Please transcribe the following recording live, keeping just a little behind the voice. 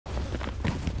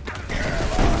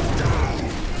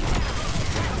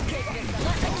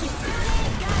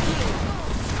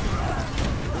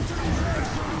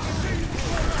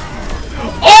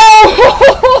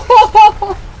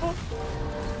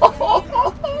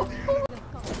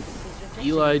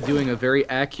Eli doing a very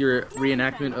accurate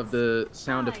reenactment of the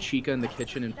sound of Chica in the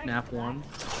kitchen in FNAF 1.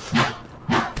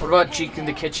 What about Chica in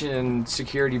the kitchen and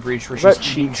Security Breach where What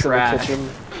she's eating trash? I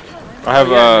have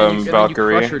and then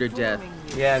Valkyrie. you crush her to death.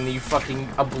 Yeah, and you fucking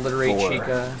obliterate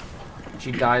Chica.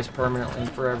 She dies permanently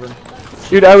forever.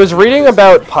 Dude, I was reading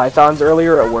about pythons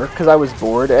earlier at work because I was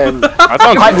bored, and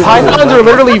pythons are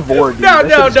literally bored. Dude.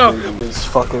 No. It's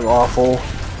fucking awful.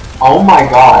 Oh my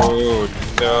god. Oh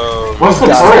no. What's the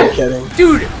turret?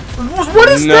 Dude, what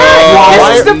is that?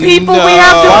 This is the people we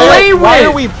have to play with! Why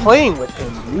are we playing with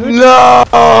him, dude?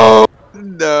 No!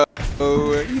 No!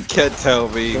 You can't tell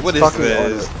me. What is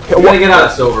this? You gotta get out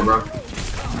of silver, bro.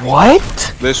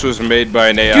 What? This was made by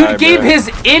an AI. Dude gave his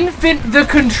infant the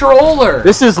controller!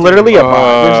 This is literally a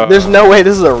bot. There's no way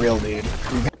this is a real dude.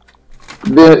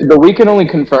 The Weeknd only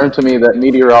confirmed to me that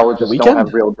meteorologists don't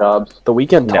have real jobs. The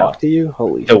Weeknd talked to you?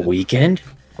 Holy The Weeknd?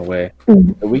 No way. The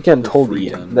Weeknd told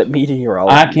you that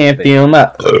meteorologists. I can't feel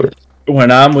my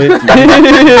when I'm with you.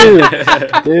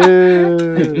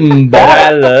 Dude. But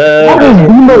I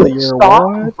love you.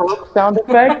 Stop sound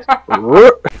effect?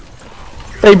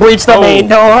 They breached the main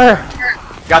door.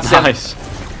 Got some. Nice.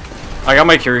 I got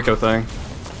my Kiriko thing.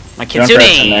 My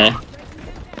Kitsune.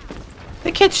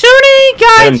 The Kitsune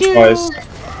got Hit him twice.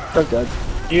 Oh god.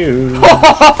 You.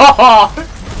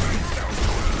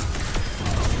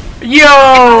 Yo!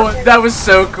 That was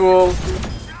so cool.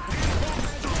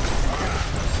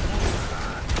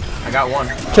 I got one.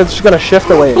 Kid's just gonna shift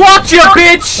away. Blocked ya,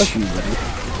 bitch!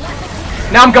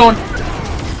 Now I'm going.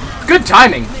 Good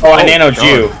timing. Oh, I nanoed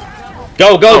you.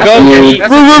 Go, go, go!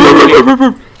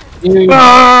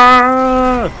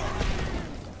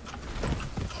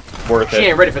 Worth She it.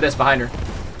 ain't ready for this behind her.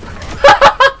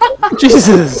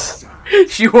 Jesus.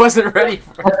 She wasn't ready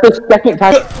for it. That's the second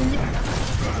time.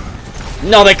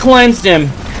 No, they cleansed him.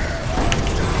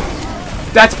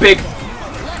 That's big.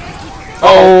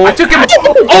 Oh, I took him.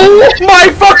 Oh my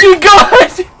fucking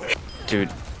god! Dude,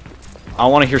 I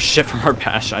want to hear shit from our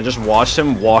Bastion. I just watched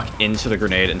him walk into the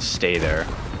grenade and stay there.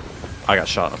 I got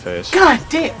shot in the face. God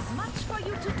damn.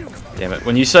 Damn it.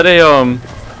 When you said a,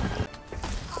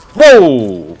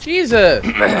 Whoa! Jesus!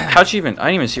 How'd you even... I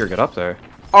didn't even see her get up there.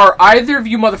 Are either of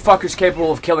you motherfuckers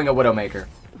capable of killing a Widowmaker?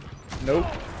 Nope.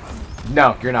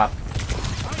 No, you're not.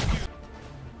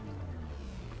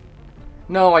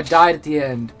 No, I died at the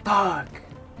end. Fuck.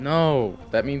 No,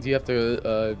 that means you have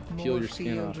to peel your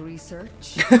skin off.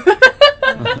 Research.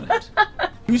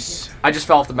 I just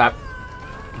fell off the map.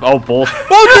 Oh, both.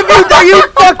 Both of you, are you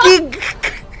fucking...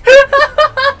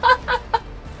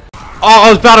 Oh, I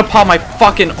was about to pop my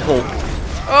fucking hole.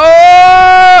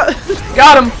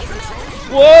 Got him.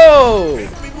 Whoa!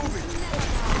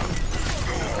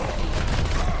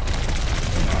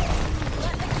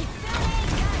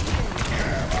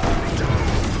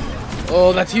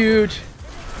 Oh, that's huge.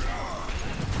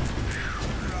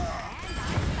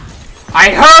 I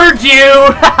heard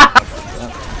you!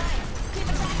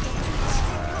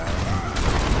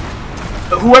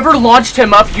 Whoever launched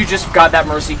him up, you just got that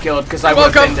Mercy killed, because I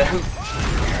would have pinned him.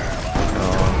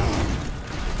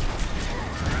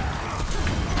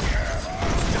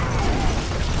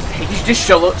 Hey, you just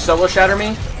solo shatter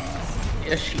me?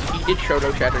 Yeah, he did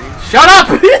Shoto shatter you. Shut up!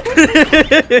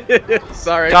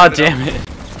 Sorry. God damn it.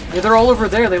 Yeah, they're all over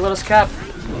there, they let us cap.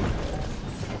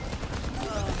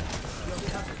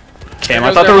 Damn,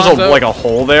 I thought there was like a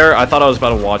hole there. I thought I was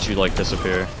about to watch you like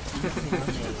disappear.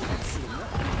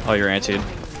 Oh, you're antied.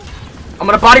 I'm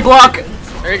gonna body block!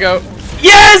 There you go.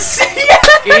 Yes!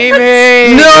 Yes!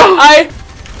 Gaming! No!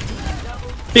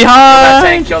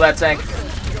 Behind! Kill that tank.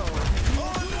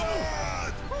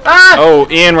 Ah! Oh,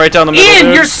 Ian, right down the middle. Ian,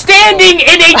 dude. you're standing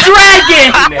in a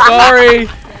dragon! Sorry.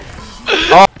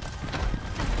 Oh.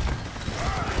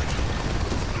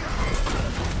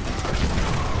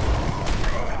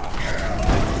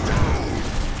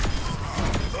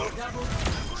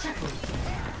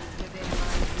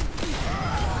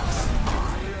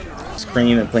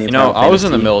 Scream and playing. You know, I was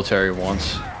in the military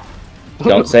once.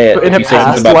 Don't say it. In If a you say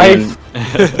past something about life.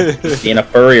 being a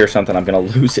furry or something, I'm gonna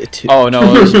lose it too. Oh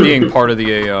no, it was being part of the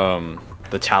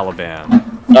Taliban.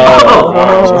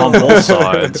 Oh. So on both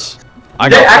sides. I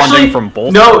got funding from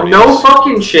both No parties.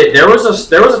 fucking shit. There was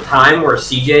a time where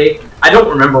CJ, I don't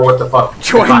remember what the fuck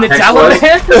Join the context was.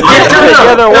 Taliban?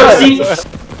 Yeah, there was. See,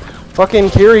 Fucking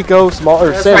Kiriko, small or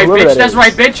That's Sam, right, whoever bitch. that That's is.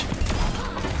 right, bitch.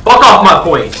 fuck off my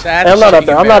point. I'm not up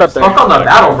there. I'm not up there. Fuck on the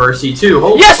Battle Mercy too.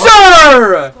 Holy Yes, fuck.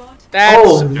 sir! That's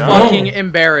Oh, fucking Hell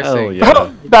embarrassing.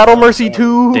 yeah. Battle Mercy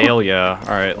 2. Dale, yeah.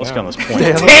 Alright, let's get on this point.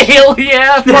 Hell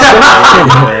yeah!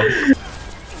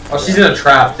 Oh, she's in a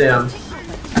trap. Damn.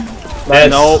 Nice.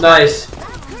 No. Nice.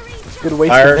 Good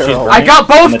waste Fire, of she's arrow. I got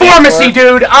both In the pharmacy,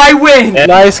 dude. I win.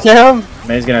 Nice, Cam.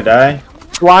 May's gonna die.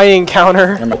 Flying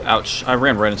counter. Ouch! I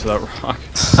ran right into that rock.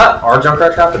 Our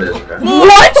Junkrat trap it is. Okay.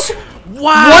 What?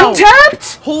 Wow! One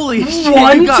tapped? Holy shit!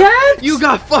 One you got, tapped? You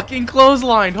got fucking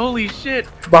clotheslined. Holy shit!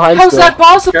 Behind How's still. that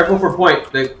possible? Careful for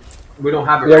point. We don't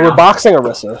have it Yeah, right we're now. boxing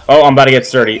Orisa. Oh, I'm about to get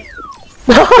sturdy.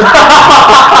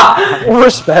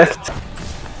 Respect.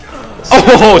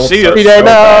 Oh, see ya. There,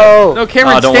 no. No,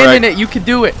 Cameron, don't stand worry. in it. You can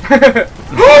do it.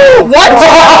 What?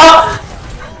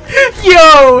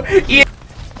 Yo!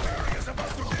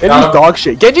 Genji's dog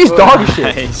shit. Genji's dog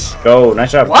shit. Nice. Go,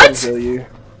 nice job. What? Kill you.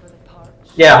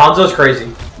 Yeah, Hanzo's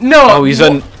crazy. No. Oh, he's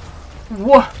a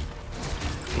What?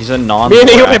 he's a non. Me and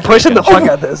he have been pushing the fuck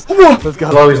out of this. Let's go.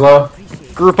 Low, he's low.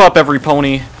 Group up, every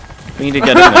pony. We need to get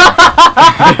in there.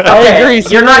 Okay, agree.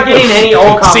 you're not getting any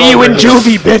old combos. See you in with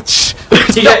juvie, bitch.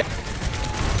 this. CJ.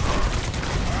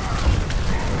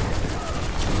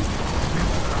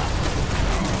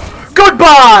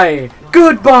 Goodbye!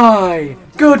 Goodbye!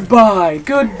 Goodbye!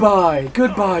 Goodbye!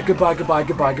 Goodbye! Goodbye! Goodbye!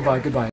 Goodbye! Goodbye! Goodbye!